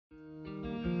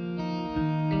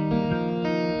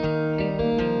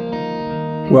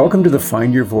Welcome to the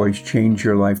Find Your Voice, Change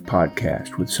Your Life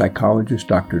podcast with psychologist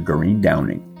Dr. Doreen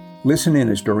Downing. Listen in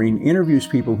as Doreen interviews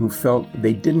people who felt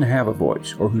they didn't have a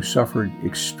voice or who suffered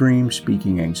extreme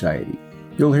speaking anxiety.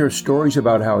 You'll hear stories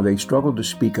about how they struggled to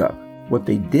speak up, what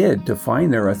they did to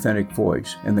find their authentic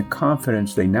voice, and the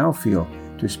confidence they now feel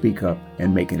to speak up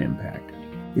and make an impact.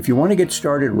 If you want to get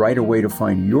started right away to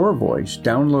find your voice,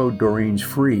 download Doreen's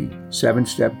free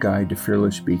 7-step guide to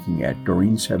fearless speaking at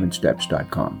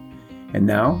doreen7steps.com. And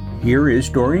now, here is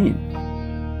Doreen.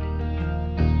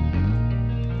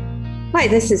 Hi,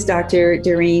 this is Dr.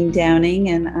 Doreen Downing,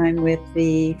 and I'm with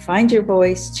the Find Your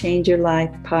Voice, Change Your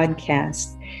Life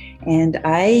podcast. And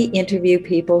I interview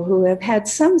people who have had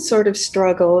some sort of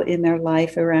struggle in their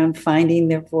life around finding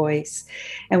their voice.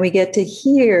 And we get to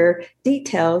hear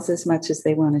details, as much as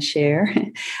they want to share,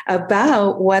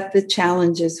 about what the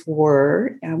challenges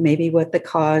were, maybe what the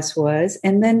cause was,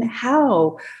 and then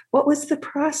what was the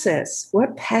process?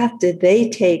 What path did they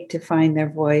take to find their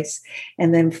voice?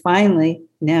 And then finally,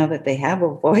 now that they have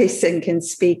a voice and can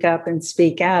speak up and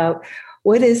speak out,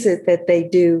 what is it that they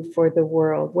do for the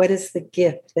world? What is the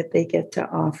gift that they get to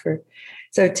offer?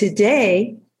 So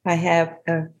today, I have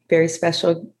a very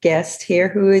special guest here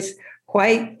who is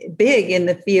quite big in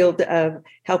the field of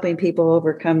helping people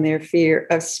overcome their fear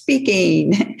of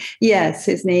speaking. Yes,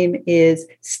 his name is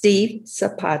Steve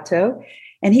Sapato,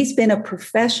 and he's been a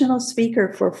professional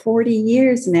speaker for 40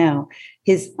 years now.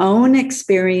 His own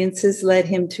experiences led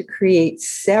him to create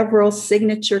several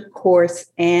signature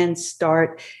courses and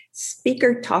start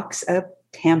Speaker Talks of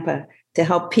Tampa to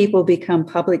help people become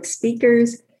public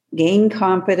speakers, gain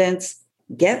confidence,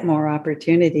 get more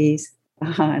opportunities,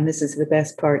 and this is the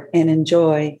best part, and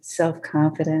enjoy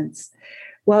self-confidence.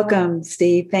 Welcome,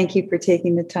 Steve. Thank you for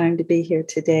taking the time to be here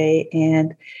today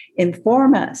and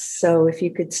inform us. So if you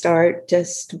could start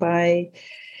just by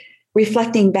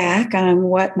reflecting back on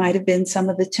what might have been some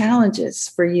of the challenges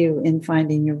for you in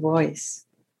finding your voice.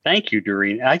 Thank you,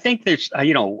 Doreen. I think there's,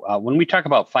 when we talk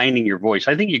about finding your voice,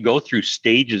 I think you go through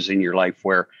stages in your life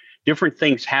where different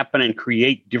things happen and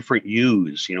create different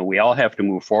yous. You know, we all have to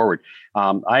move forward.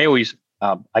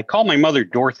 I call my mother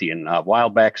Dorothy, and a while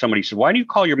back somebody said, "Why do you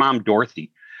call your mom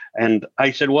Dorothy?" And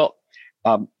I said, well,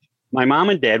 my mom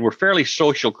and dad were fairly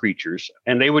social creatures,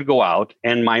 and they would go out,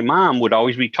 and my mom would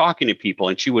always be talking to people,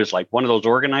 and she was like one of those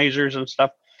organizers and stuff.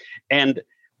 And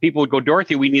people would go,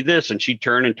 "Dorothy, we need this." And she'd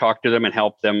turn and talk to them and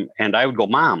help them. And I would go,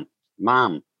 "Mom,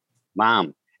 mom,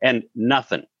 mom," and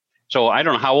nothing. So I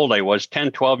don't know how old I was,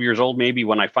 10, 12 years old, maybe,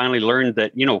 when I finally learned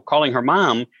that, calling her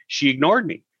mom, she ignored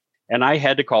me. And I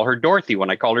had to call her Dorothy.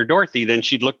 When I called her Dorothy, then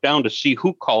she'd look down to see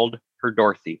who called her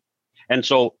Dorothy. And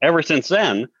so ever since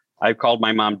then, I've called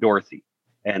my mom Dorothy.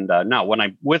 And now when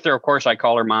I'm with her, of course, I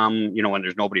call her mom, when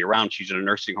there's nobody around. She's in a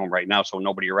nursing home right now, so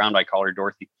nobody around, I call her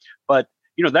Dorothy. But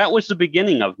that was the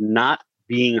beginning of not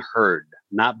being heard,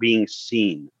 not being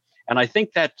seen. And I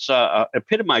think that's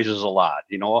epitomizes a lot,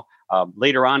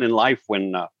 later on in life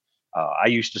when I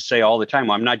used to say all the time,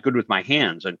 "Well, I'm not good with my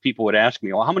hands." And people would ask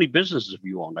me, "Well, how many businesses have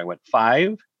you owned?" I went,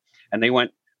 5. And they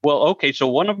went, "Well, okay, so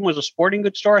one of them was a sporting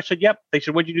goods store?" I said, "Yep." They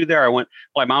said, "What'd you do there?" I went,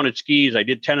 "Well, I mounted skis. I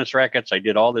did tennis rackets. I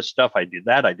did all this stuff. I did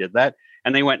that.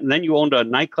 And they went, "And then you owned a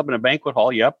nightclub and a banquet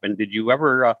hall?" "Yep." "And did you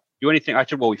ever do anything?" I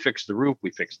said, "Well, we fixed the roof.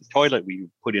 We fixed the toilet. We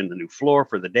put in the new floor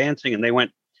for the dancing." And they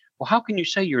went, "Well, how can you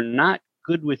say you're not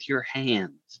good with your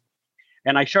hands?"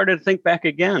 And I started to think back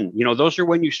again. Those are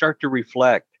when you start to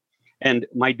reflect. And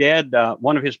my dad,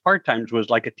 one of his part-times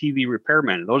was like a TV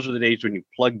repairman. Those are the days when you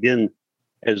plugged in,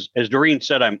 as Doreen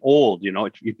said, I'm old,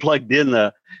 you plugged in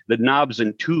the knobs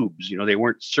and tubes, they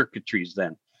weren't circuitries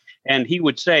then. And he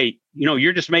would say,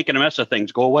 "You're just making a mess of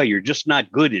things. Go away. You're just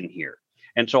not good in here."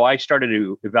 And so I started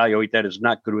to evaluate that as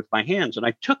not good with my hands. And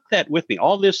I took that with me.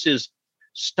 All this is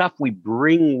stuff we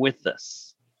bring with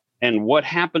us. And what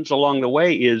happens along the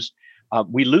way is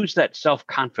we lose that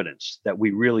self-confidence that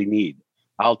we really need.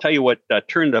 I'll tell you what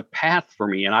turned the path for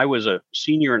me. And I was a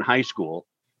senior in high school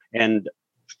and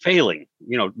failing,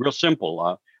 real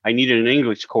simple. I needed an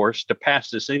English course to pass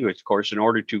this English course in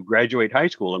order to graduate high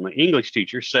school. And my English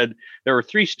teacher said there are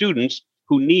 3 students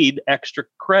who need extra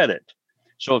credit.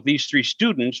 So if these 3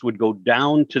 students would go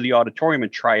down to the auditorium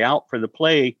and try out for the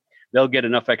play, they'll get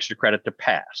enough extra credit to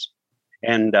pass.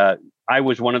 And I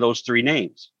was one of those 3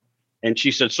 names. And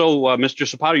she said, "So, Mr.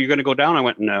 Sapato, you're going to go down?" I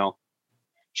went, "No."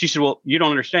 She said, "Well, you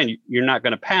don't understand. You're not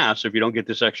going to pass if you don't get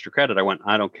this extra credit." I went,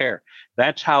 "I don't care."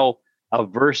 That's how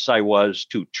averse I was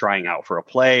to trying out for a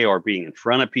play or being in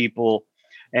front of people.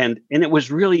 And it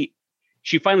was really,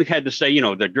 she finally had to say,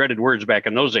 the dreaded words back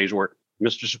in those days were,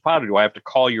 "Mr. Sapato, do I have to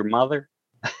call your mother?"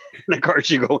 And of course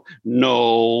you go,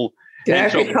 "No." Do I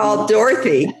have to call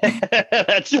Dorothy?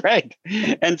 That's right.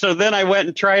 And so then I went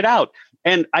and tried out.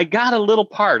 And I got a little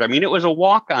part. I mean, it was a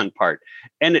walk-on part.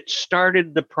 And it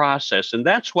started the process. And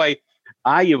that's why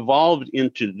I evolved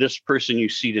into this person you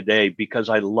see today, because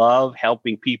I love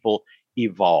helping people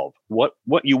evolve. What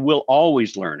you will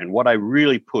always learn, and what I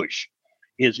really push,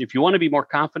 is if you want to be more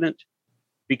confident,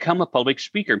 become a public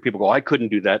speaker. And people go, I couldn't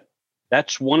do that.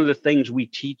 That's one of the things we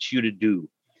teach you to do.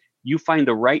 You find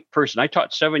the right person. I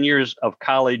taught 7 years of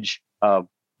college,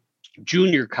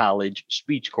 junior college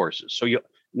speech courses. So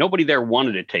nobody there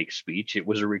wanted to take speech. It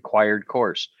was a required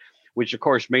course, which of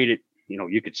course made it,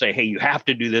 you could say, hey, you have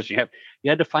to do this. You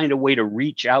had to find a way to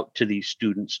reach out to these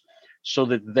students so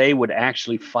that they would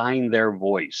actually find their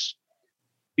voice.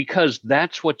 Because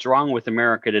that's what's wrong with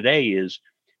America today is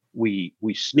we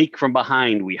sneak from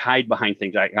behind, we hide behind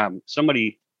things.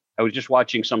 I was just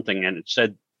watching something and it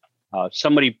said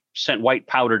somebody sent white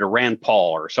powder to Rand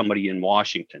Paul or somebody in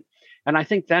Washington. And I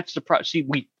think that's the problem. See,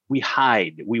 we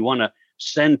hide. We want to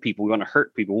send people. We want to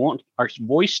hurt people. We want our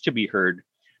voice to be heard,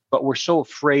 but we're so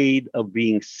afraid of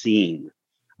being seen.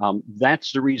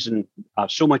 That's the reason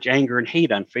so much anger and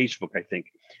hate on Facebook, I think,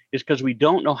 is because we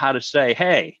don't know how to say,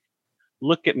 hey,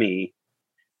 look at me.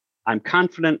 I'm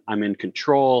confident, I'm in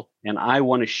control, and I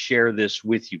want to share this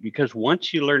with you. Because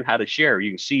once you learn how to share,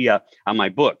 you can see on my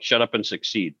book, Shut Up and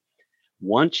Succeed.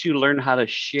 Once you learn how to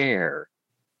share,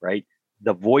 right,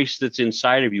 the voice that's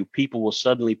inside of you, people will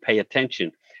suddenly pay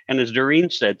attention. And as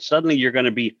Doreen said, suddenly you're going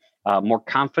to be more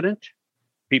confident.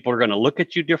 People are going to look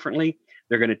at you differently.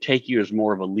 They're going to take you as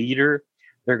more of a leader.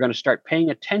 They're going to start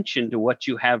paying attention to what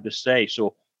you have to say.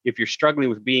 So if you're struggling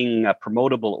with being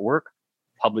promotable at work,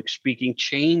 public speaking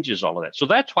changes all of that. So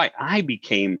that's why I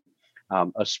became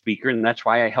a speaker, and that's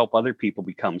why I help other people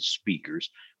become speakers,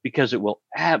 because it will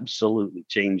absolutely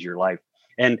change your life.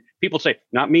 And people say,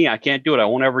 not me, I can't do it. I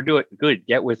won't ever do it. Good,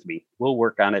 get with me. We'll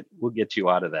work on it. We'll get you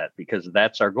out of that, because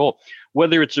that's our goal.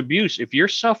 Whether it's abuse, if you're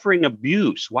suffering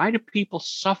abuse, why do people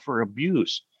suffer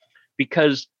abuse?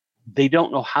 Because they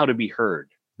don't know how to be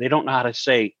heard. They don't know how to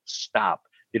say stop.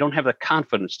 They don't have the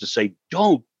confidence to say,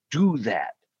 don't do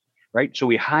that. Right? So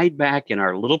we hide back in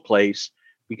our little place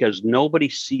because nobody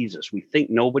sees us. We think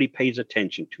nobody pays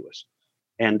attention to us.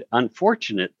 And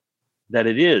unfortunate that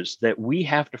it is that we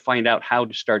have to find out how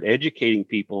to start educating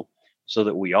people so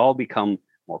that we all become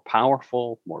more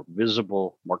powerful, more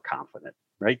visible, more confident.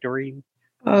 Right, Doreen?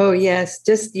 Oh, yes.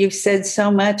 Just you've said so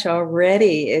much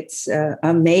already. It's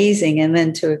amazing. And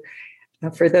then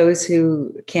for those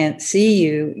who can't see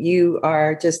you, you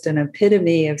are just an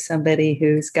epitome of somebody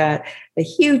who's got a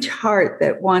huge heart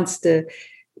that wants to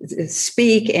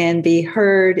speak and be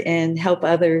heard and help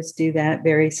others do that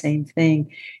very same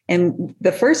thing. And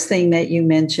the first thing that you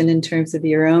mentioned in terms of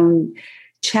your own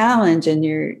challenge and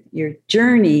your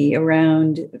journey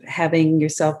around having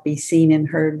yourself be seen and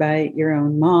heard by your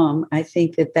own mom, I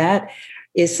think that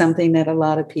is something that a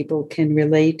lot of people can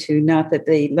relate to. Not that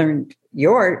they learned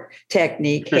your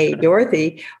technique, hey,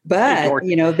 Dorothy, but, hey,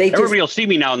 Dorothy. They everybody will see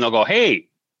me now and they'll go, hey,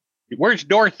 where's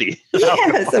Dorothy?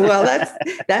 Yes, well,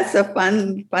 that's a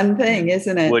fun thing,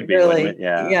 isn't it? Would be, really, wouldn't it?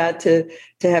 Yeah. Yeah, to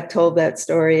have told that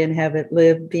story and have it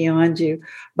live beyond you.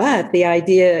 But the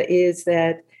idea is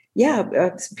that,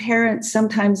 parents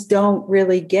sometimes don't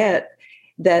really get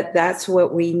that that's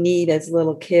what we need as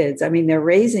little kids. I mean, they're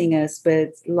raising us, but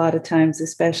a lot of times,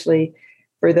 especially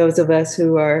for those of us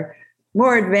who are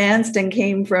more advanced and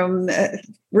came from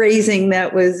raising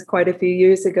that was quite a few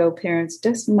years ago, parents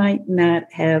just might not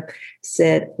have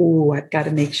said, "Oh, I've got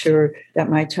to make sure that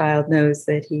my child knows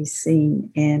that he's seen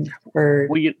and heard."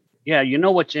 Well, you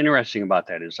know what's interesting about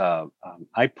that is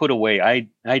I put away,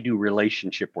 I do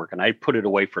relationship work, and I put it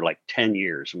away for like 10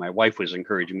 years. And my wife was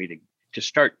encouraging me to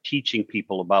start teaching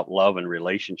people about love and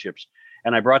relationships.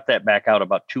 And I brought that back out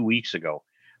about 2 weeks ago,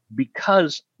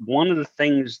 because one of the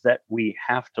things that we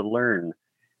have to learn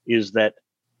is that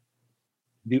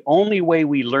the only way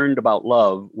we learned about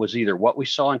love was either what we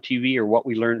saw on TV or what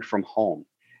we learned from home.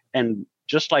 And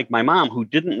just like my mom, who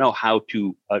didn't know how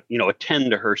to, attend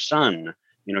to her son,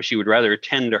 she would rather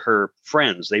attend to her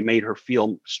friends. They made her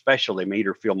feel special. They made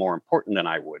her feel more important than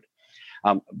I would.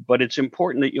 But it's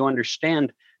important that you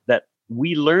understand that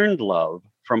we learned love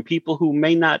from people who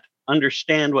may not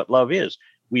understand what love is.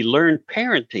 We learn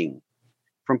parenting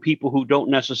from people who don't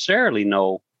necessarily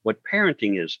know what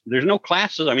parenting is. There's no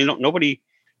classes. I mean, nobody,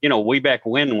 way back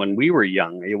when we were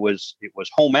young, it was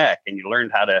home ec, and you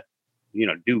learned how to,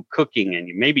 do cooking,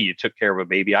 and maybe you took care of a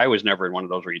baby. I was never in one of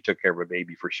those where you took care of a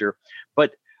baby for sure.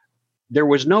 But there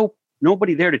was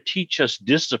nobody there to teach us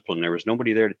discipline. There was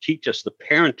nobody there to teach us the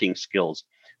parenting skills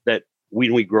that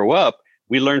when we grow up,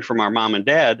 we learned from our mom and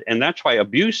dad. And that's why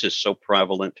abuse is so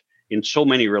prevalent in so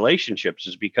many relationships,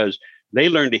 is because they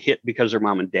learned to hit because their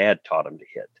mom and dad taught them to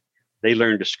hit. They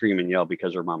learned to scream and yell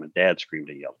because their mom and dad screamed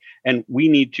and yelled. And we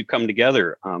need to come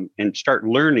together and start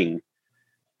learning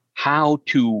how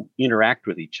to interact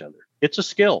with each other. It's a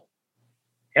skill.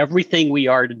 Everything we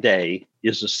are today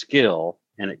is a skill,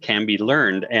 and it can be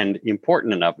learned, and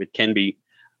important enough, it can be,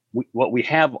 what we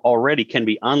have already can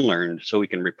be unlearned, so we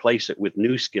can replace it with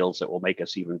new skills that will make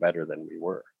us even better than we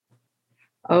were.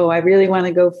 Oh, I really want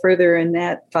to go further in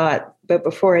that thought. But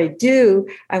before I do,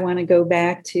 I want to go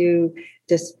back to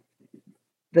just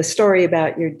the story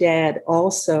about your dad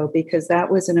also, because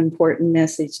that was an important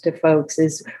message to folks,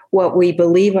 is what we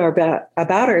believe about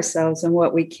ourselves and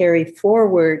what we carry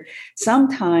forward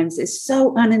sometimes is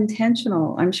so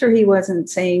unintentional. I'm sure he wasn't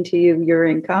saying to you, you're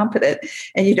incompetent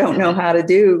and you don't know how to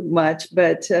do much,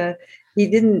 but he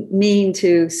didn't mean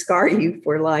to scar you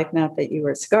for life, not that you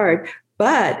were scarred.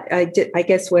 But I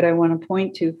guess what I want to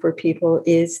point to for people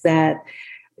is that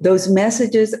those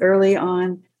messages early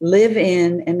on live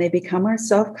in, and they become our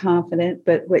self-confident.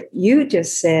 But what you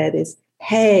just said is,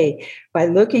 hey, by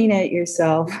looking at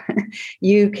yourself,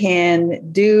 you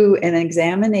can do an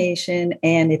examination.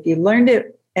 And if you learned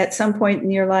it at some point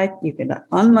in your life, you can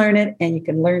unlearn it and you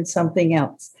can learn something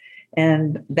else.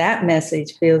 And that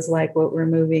message feels like what we're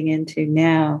moving into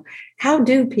now. How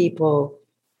do people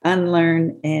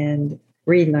unlearn and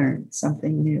relearn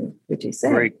something new, would you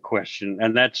say? Great question.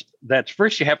 And that's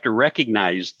first, you have to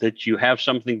recognize that you have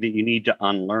something that you need to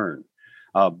unlearn.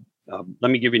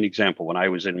 Let me give you an example. When I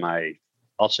was in my,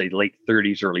 I'll say late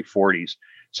 30s, early 40s,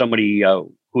 somebody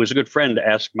who was a good friend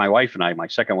asked my wife and I, my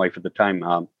second wife at the time,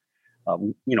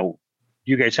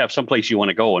 you guys have someplace you want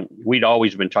to go? And we'd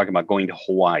always been talking about going to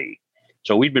Hawaii.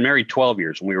 So we'd been married 12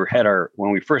 years.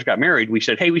 When we first got married, we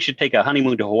said, hey, we should take a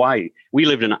honeymoon to Hawaii. We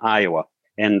lived in Iowa.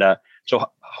 And so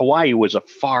Hawaii was a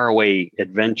faraway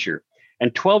adventure.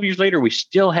 And 12 years later, we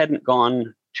still hadn't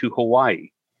gone to Hawaii.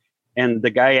 And the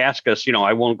guy asked us,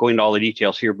 I won't go into all the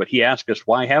details here, but he asked us,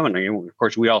 why haven't we? Of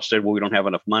course, we all said, well, we don't have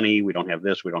enough money. We don't have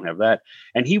this. We don't have that.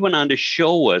 And he went on to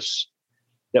show us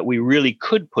that we really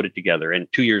could put it together. And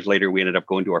 2 years later, we ended up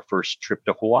going to our first trip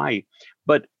to Hawaii.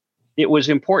 But it was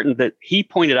important that he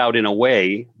pointed out in a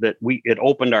way that it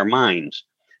opened our minds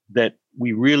that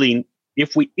we really,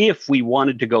 if we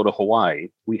wanted to go to Hawaii,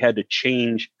 we had to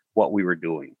change what we were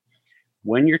doing.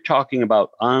 When you're talking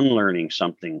about unlearning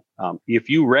something, if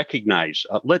you recognize,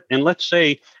 let's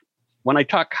say when I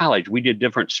taught college, we did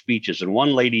different speeches, and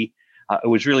one lady, it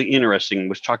was really interesting,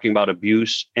 was talking about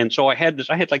abuse. And so I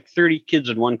had like 30 kids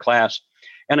in one class,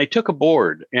 and I took a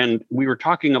board, and we were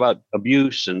talking about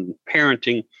abuse and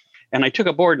parenting. And I took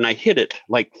a board and I hit it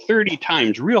like 30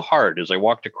 times real hard as I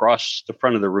walked across the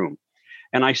front of the room.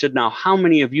 And I said, now, how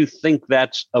many of you think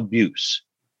that's abuse?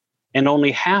 And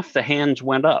only half the hands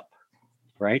went up,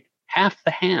 right? Half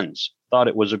the hands thought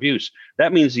it was abuse.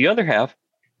 That means the other half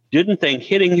didn't think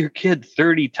hitting your kid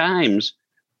 30 times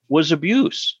was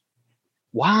abuse.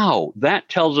 Wow, that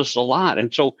tells us a lot.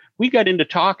 And so we got into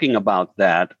talking about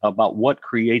that, about what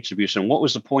creates abuse and what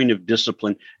was the point of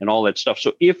discipline and all that stuff.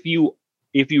 So if you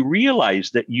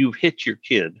realize that you've hit your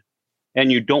kid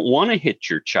and you don't want to hit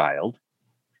your child,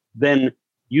 then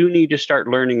you need to start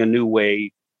learning a new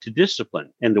way to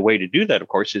discipline. And the way to do that, of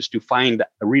course, is to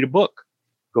read a book,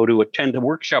 go to attend a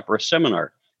workshop or a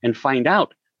seminar, and find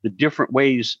out the different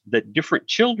ways that different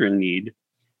children need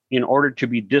in order to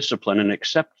be disciplined and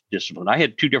accept discipline. I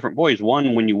had two different boys.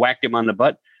 One, when you whacked him on the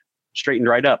butt, straightened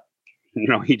right up.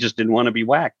 He just didn't want to be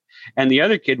whacked. And the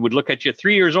other kid would look at you,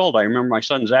 3 years old. I remember my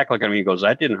son, Zach, looked at me and goes,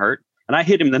 that didn't hurt. And I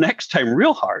hit him the next time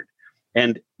real hard.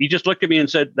 And he just looked at me and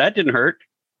said, that didn't hurt.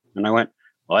 And I went,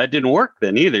 well, that didn't work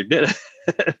then either, did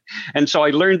it? And so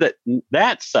I learned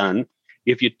that son,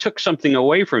 if you took something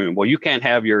away from him, well, you can't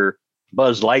have your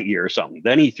Buzz Lightyear or something.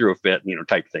 Then he threw a fit,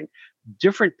 type thing.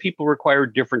 Different people require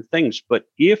different things. But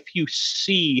if you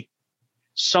see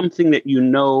something that you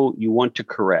want to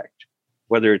correct,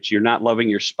 whether it's you're not loving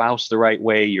your spouse the right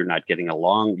way, you're not getting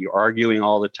along, you're arguing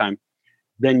all the time,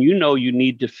 then you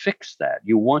need to fix that.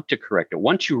 You want to correct it.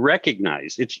 Once you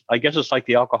recognize, I guess it's like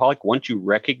the alcoholic. Once you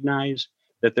recognize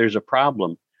that there's a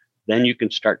problem, then you can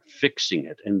start fixing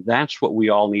it. And that's what we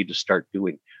all need to start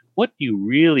doing. What do you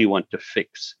really want to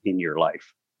fix in your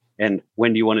life? And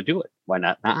when do you want to do it? Why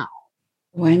not now?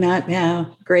 Why not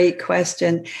now? Great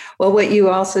question. Well, what you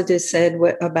also just said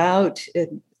about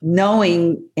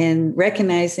knowing and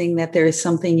recognizing that there is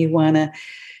something you want to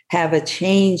have a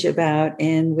change about.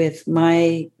 And with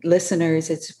my listeners,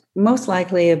 it's most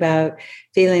likely about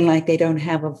feeling like they don't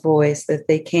have a voice, that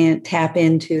they can't tap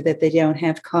into, that they don't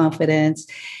have confidence.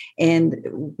 And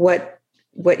what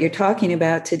you're talking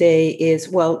about today is,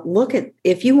 well, look at,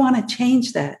 if you want to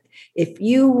change that, if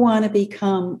you want to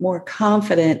become more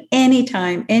confident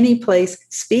anytime, any place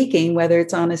speaking, whether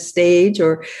it's on a stage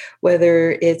or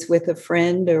whether it's with a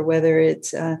friend or whether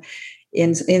it's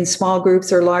in small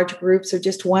groups or large groups or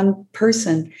just one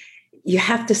person, you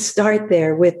have to start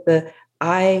there with the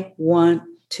I want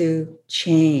to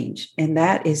change. And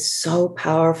that is so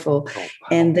powerful.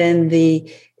 And then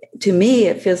to me,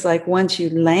 it feels like once you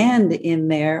land in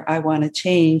there, I want to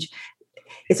change,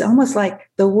 it's almost like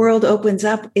the world opens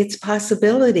up its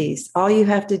possibilities. All you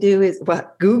have to do is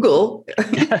Google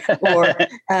or,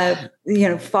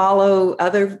 follow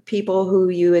other people who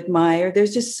you admire.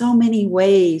 There's just so many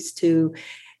ways to,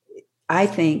 I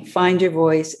think, find your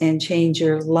voice and change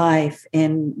your life.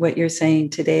 And what you're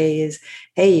saying today is,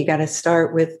 hey, you got to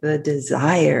start with the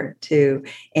desire to.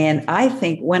 And I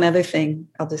think one other thing,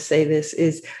 I'll just say this,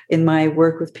 is in my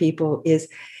work with people is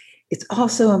it's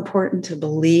also important to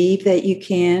believe that you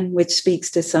can, which speaks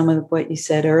to some of what you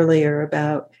said earlier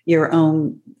about your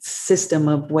own system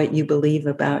of what you believe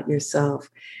about yourself.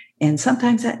 And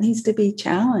sometimes that needs to be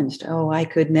challenged. Oh, I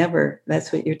could never.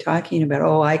 That's what you're talking about.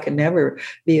 Oh, I could never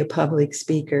be a public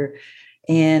speaker.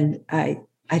 And I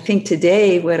think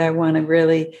today what I want to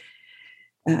really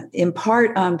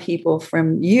impart on people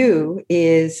from you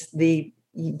is the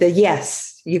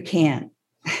yes, you can.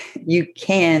 You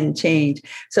can change.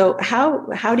 So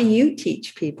how do you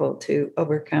teach people to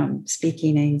overcome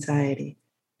speaking anxiety?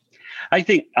 I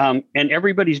think, and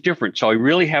everybody's different. So I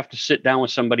really have to sit down with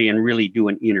somebody and really do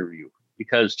an interview,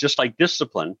 because just like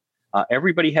discipline,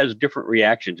 everybody has different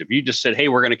reactions. If you just said, hey,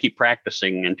 we're going to keep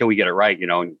practicing until we get it right,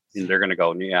 and they're going to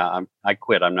go, yeah, I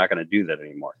quit. I'm not going to do that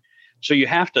anymore. So you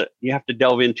have to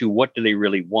delve into what do they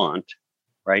really want,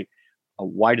 right?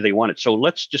 Why do they want it? So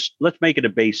let's make it a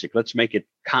basic. Let's make it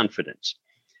confidence.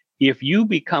 If you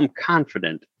become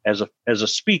confident as a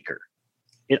speaker,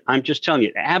 I'm just telling you,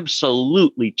 it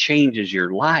absolutely changes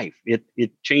your life. It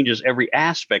changes every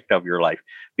aspect of your life,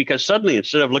 because suddenly,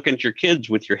 instead of looking at your kids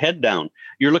with your head down,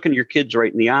 you're looking your kids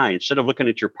right in the eye. Instead of looking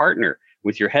at your partner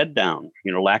with your head down,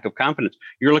 lack of confidence,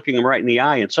 you're looking them right in the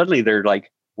eye, and suddenly they're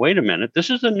like, wait a minute,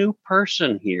 this is a new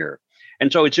person here.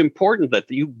 And so it's important that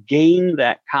you gain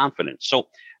that confidence. So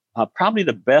probably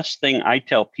the best thing I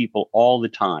tell people all the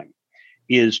time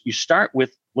is you start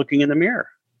with looking in the mirror.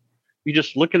 You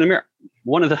just look in the mirror.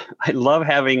 I love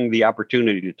having the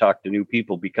opportunity to talk to new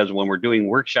people, because when we're doing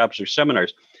workshops or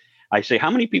seminars, I say,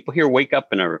 how many people here wake up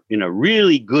in a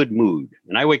really good mood?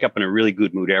 And I wake up in a really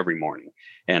good mood every morning.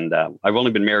 And I've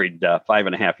only been married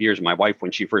 5.5 years. My wife,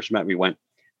 when she first met me, went,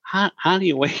 how do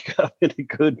you wake up in a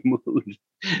good mood?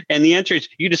 And the answer is,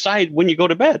 you decide when you go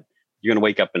to bed, you're going to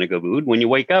wake up in a good mood. When you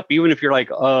wake up, even if you're like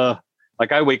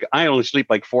I only sleep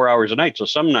like 4 hours a night. So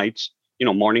some nights,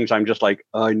 mornings, I'm just like,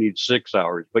 I need 6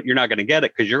 hours, but you're not going to get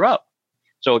it because you're up.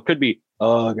 So it could be,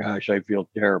 oh gosh, I feel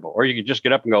terrible. Or you could just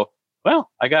get up and go, well,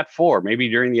 I got 4. Maybe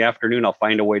during the afternoon, I'll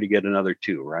find a way to get another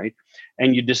 2, right?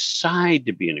 And you decide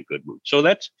to be in a good mood. So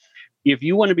if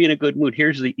you want to be in a good mood,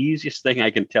 here's the easiest thing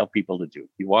I can tell people to do.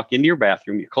 You walk into your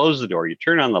bathroom, you close the door, you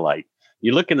turn on the light,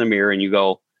 you look in the mirror and you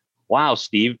go, wow,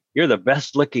 Steve, you're the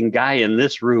best looking guy in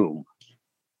this room.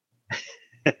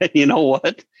 You know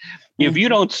what? If you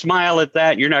don't smile at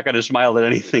that, you're not going to smile at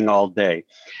anything all day.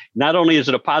 Not only is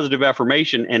it a positive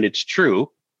affirmation, and it's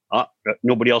true,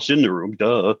 nobody else in the room,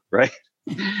 duh, right?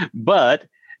 But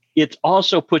it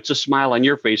also puts a smile on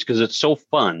your face because it's so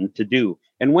fun to do.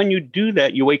 And when you do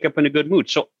that, you wake up in a good mood.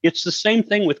 So it's the same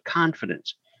thing with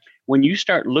confidence. When you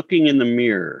start looking in the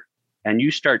mirror and you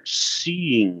start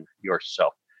seeing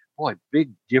yourself, boy,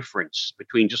 big difference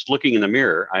between just looking in the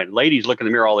mirror. Ladies look in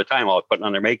the mirror all the time, while putting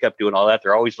on their makeup, doing all that.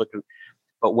 They're always looking.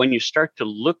 But when you start to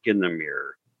look in the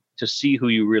mirror to see who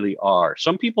you really are,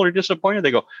 some people are disappointed.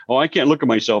 They go, oh, I can't look at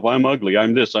myself. I'm ugly.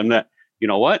 I'm this, I'm that. You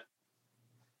know what?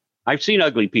 I've seen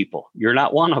ugly people. You're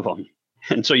not one of them.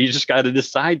 And so you just got to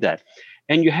decide that.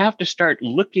 And you have to start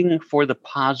looking for the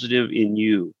positive in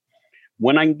you.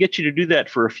 When I can get you to do that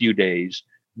for a few days,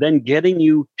 then getting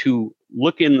you to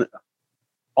look in.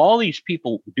 All these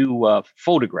people do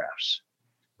photographs,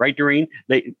 right, Doreen?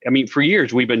 For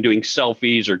years we've been doing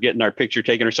selfies or getting our picture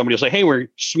taken, or somebody will say, hey, we're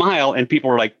smile. And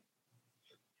people are like,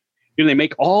 they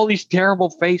make all these terrible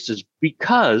faces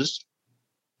because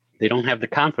they don't have the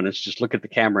confidence. Just look at the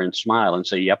camera and smile and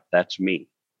say, yep, that's me.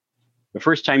 The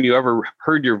first time you ever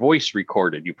heard your voice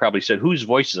recorded, you probably said, whose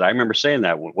voice is it? I remember saying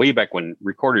that way back when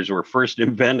recorders were first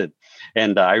invented.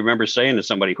 And I remember saying to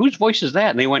somebody, whose voice is that?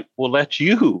 And they went, well, that's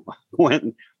you. I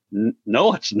went,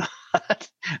 no, it's not.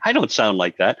 I don't sound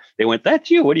like that. They went,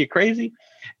 that's you. What are you, crazy?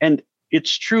 And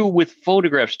it's true with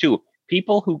photographs too.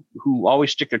 People who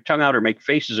always stick their tongue out or make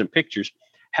faces in pictures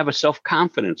have a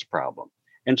self-confidence problem.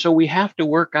 And so we have to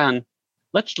work on,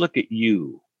 let's look at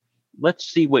you. Let's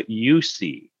see what you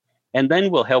see. And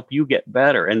then we'll help you get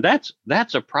better. And that's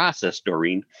a process,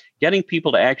 Doreen, getting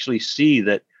people to actually see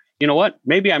that, you know what,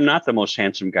 maybe I'm not the most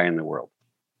handsome guy in the world,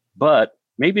 but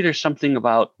maybe there's something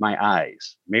about my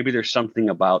eyes. Maybe there's something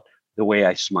about the way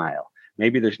I smile.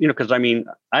 Maybe there's, because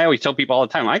I always tell people all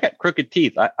the time, I got crooked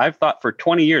teeth. I've thought for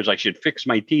 20 years I should fix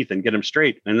my teeth and get them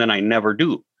straight. And then I never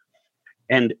do.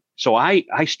 And so I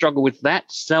struggle with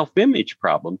that self-image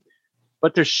problem.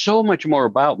 But there's so much more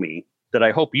about me that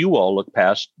I hope you all look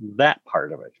past that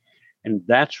part of it. And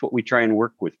that's what we try and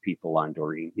work with people on,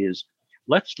 Doreen, is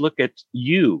let's look at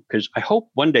you, because I hope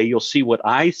one day you'll see what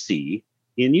I see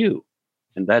in you.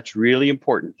 And that's really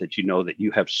important, that you know that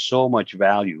you have so much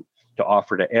value to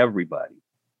offer to everybody.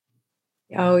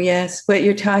 Oh, yes. What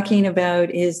you're talking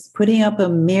about is putting up a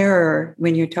mirror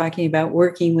when you're talking about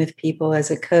working with people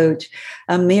as a coach,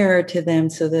 a mirror to them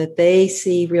so that they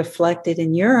see reflected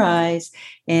in your eyes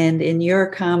and in your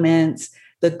comments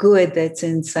the good that's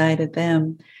inside of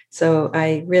them. So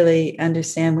I really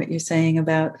understand what you're saying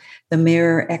about the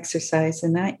mirror exercise.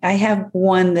 And I have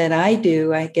one that I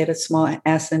do. I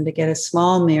ask them to get a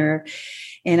small mirror.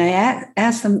 And I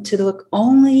ask them to look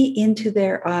only into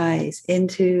their eyes,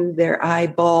 into their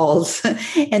eyeballs,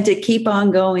 and to keep on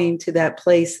going to that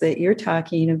place that you're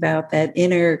talking about, that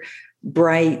inner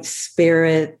bright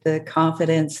spirit, the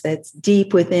confidence that's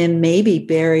deep within, maybe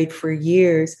buried for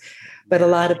years. But a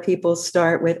lot of people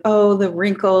start with, the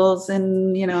wrinkles,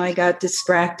 and, I got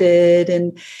distracted,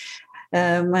 and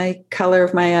my color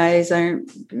of my eyes aren't,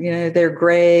 they're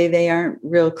gray. They aren't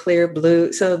real clear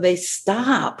blue. So they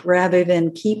stop rather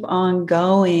than keep on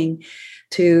going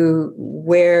to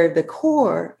where the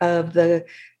core of their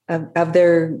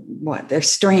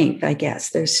strength, I guess,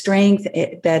 their strength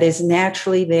that is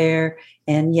naturally there.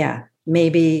 And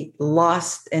maybe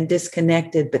lost and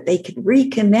disconnected, but they can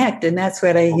reconnect. And that's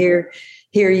what I hear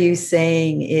you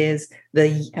saying is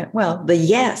the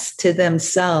yes to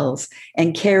themselves,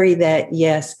 and carry that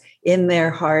yes in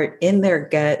their heart, in their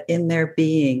gut, in their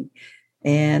being.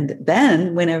 And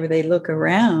then whenever they look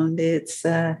around, it's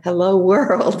hello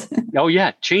world. Oh,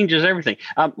 yeah. Changes everything.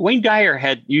 Wayne Dyer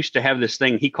used to have this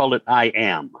thing. He called it I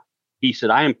am. He said,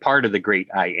 I am part of the great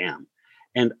I am.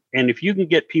 And if you can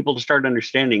get people to start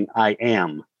understanding I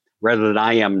am rather than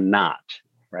I am not,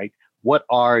 right? What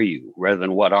are you rather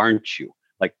than what aren't you?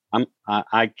 Like,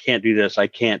 I can't do this. I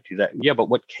can't do that. Yeah, but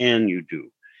what can you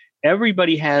do?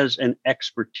 Everybody has an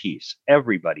expertise.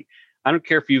 Everybody. I don't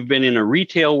care if you've been in a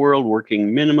retail world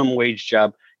working minimum wage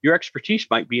job. Your expertise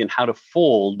might be in how to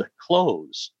fold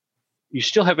clothes. You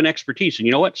still have an expertise. And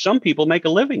you know what? Some people make a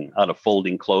living out of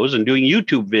folding clothes and doing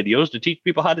YouTube videos to teach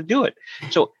people how to do it.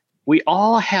 So we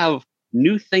all have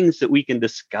new things that we can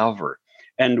discover.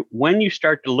 And when you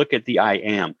start to look at the I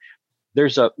am,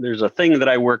 there's a thing that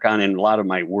I work on in a lot of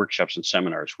my workshops and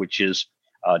seminars, which is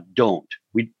don't.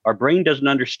 Our brain doesn't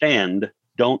understand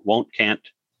don't, won't, can't,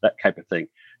 that type of thing.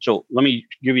 So let me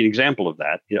give you an example of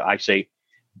that. I say,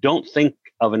 don't think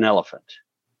of an elephant.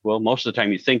 Well, most of the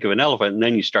time you think of an elephant and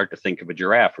then you start to think of a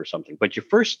giraffe or something, but you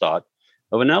first thought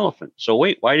of an elephant. So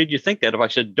wait, why did you think that if I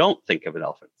said don't think of an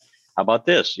elephant? How about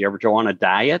this? You ever go on a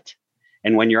diet?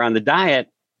 And when you're on the diet,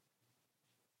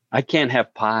 I can't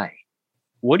have pie.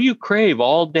 What do you crave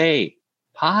all day?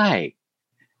 Pie.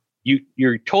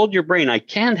 You're told your brain, I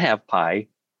can't have pie.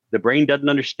 The brain doesn't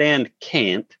understand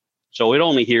can't. So it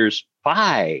only hears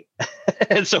pie.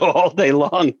 And so all day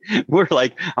long, we're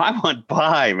like, I want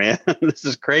pie, man. This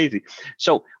is crazy.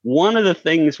 So one of the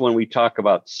things when we talk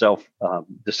about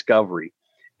self-discovery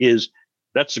is,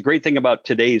 that's the great thing about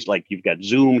today's, like, you've got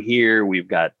Zoom here, we've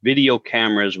got video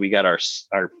cameras, we got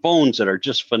our phones that are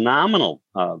just phenomenal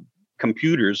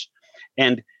computers.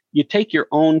 And you take your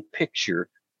own picture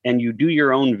and you do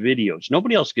your own videos.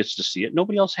 Nobody else gets to see it.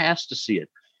 Nobody else has to see it.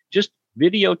 Just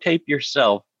videotape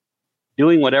yourself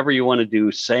doing whatever you want to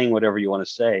do, saying whatever you want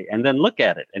to say, and then look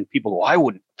at it. And people go, I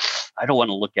don't want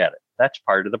to look at it. That's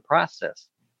part of the process.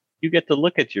 You get to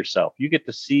look at yourself. You get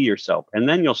to see yourself. And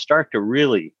then you'll start to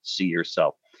really see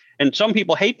yourself. And some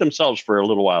people hate themselves for a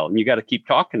little while. And you got to keep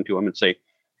talking to them and say,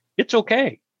 it's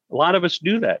okay. A lot of us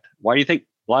do that. Why do you think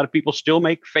a lot of people still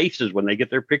make faces when they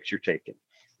get their picture taken,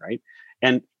 right?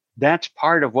 And that's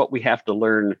part of what we have to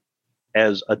learn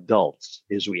as adults,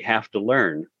 is we have to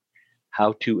learn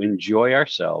how to enjoy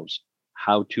ourselves,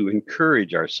 how to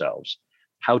encourage ourselves,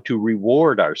 how to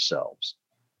reward ourselves,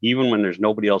 even when there's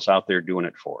nobody else out there doing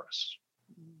it for us.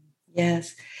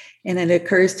 Yes. And it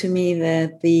occurs to me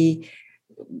that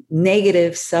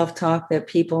negative self-talk that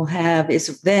people have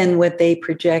is then what they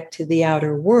project to the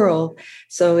outer world.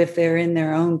 So if they're in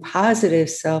their own positive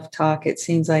self-talk, it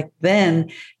seems like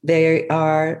then they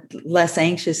are less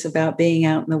anxious about being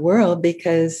out in the world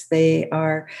because they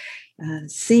are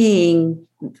seeing,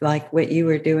 like what you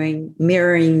were doing,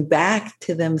 mirroring back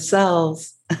to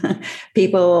themselves.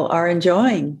 People are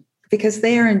enjoying because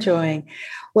they are enjoying.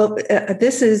 Well,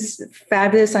 this is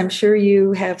fabulous. I'm sure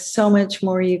you have so much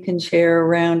more you can share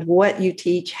around what you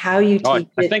teach, how you teach it.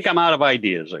 I think I'm out of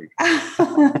ideas.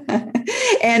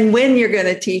 And when you're going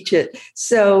to teach it.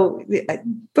 So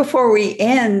before we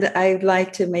end, I'd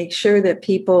like to make sure that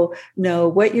people know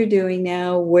what you're doing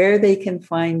now, where they can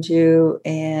find you,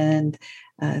 and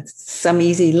some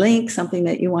easy links, something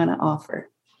that you want to offer.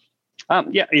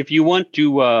 If you want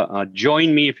to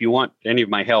join me, if you want any of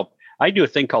my help, I do a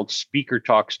thing called Speaker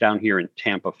Talks down here in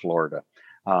Tampa, Florida.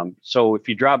 So if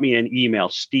you drop me an email,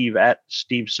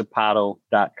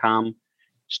 steve@stevesapato.com,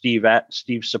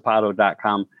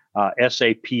 steve@stevesapato.com,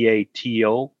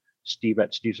 SAPATO,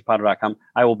 steve@stevesapato.com.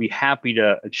 I will be happy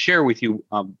to share with you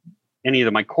any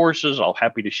of my courses. I'll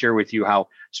happy to share with you how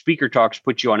Speaker Talks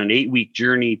put you on an 8-week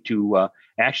journey to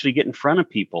actually get in front of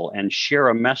people and share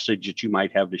a message that you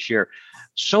might have to share.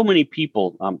 So many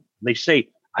people, they say,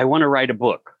 I want to write a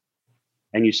book.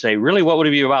 And you say, really, what would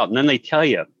it be about? And then they tell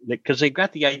you, because they've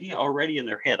got the idea already in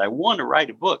their head. I want to write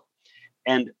a book.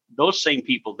 And those same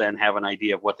people then have an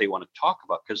idea of what they want to talk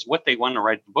about, because what they want to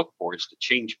write the book for is to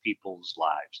change people's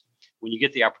lives. When you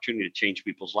get the opportunity to change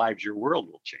people's lives, your world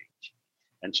will change.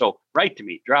 And so write to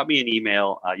me, drop me an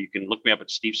email. You can look me up at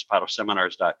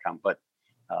stevesapatoseminars.com. But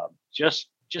just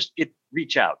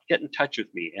reach out, get in touch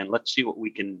with me, and let's see what we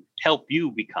can help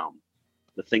you become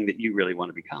the thing that you really want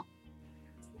to become.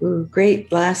 Ooh,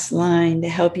 great last line, to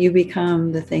help you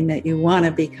become the thing that you want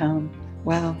to become.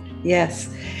 Wow. Yes.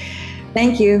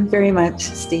 Thank you very much,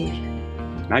 Steve.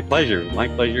 My pleasure. My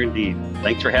pleasure indeed.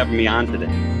 Thanks for having me on today.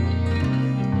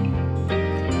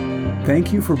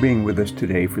 Thank you for being with us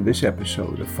today for this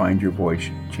episode of Find Your Voice,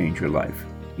 Change Your Life.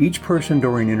 Each person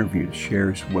during interviews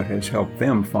shares what has helped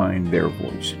them find their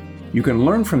voice. You can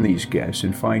learn from these guests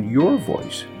and find your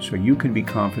voice so you can be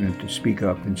confident to speak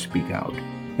up and speak out.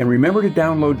 And remember to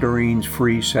download Doreen's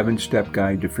free 7-step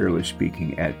guide to fearless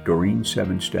speaking at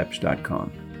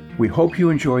doreen7steps.com. We hope you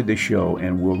enjoyed this show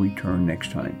and will return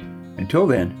next time. Until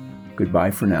then,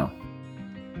 goodbye for now.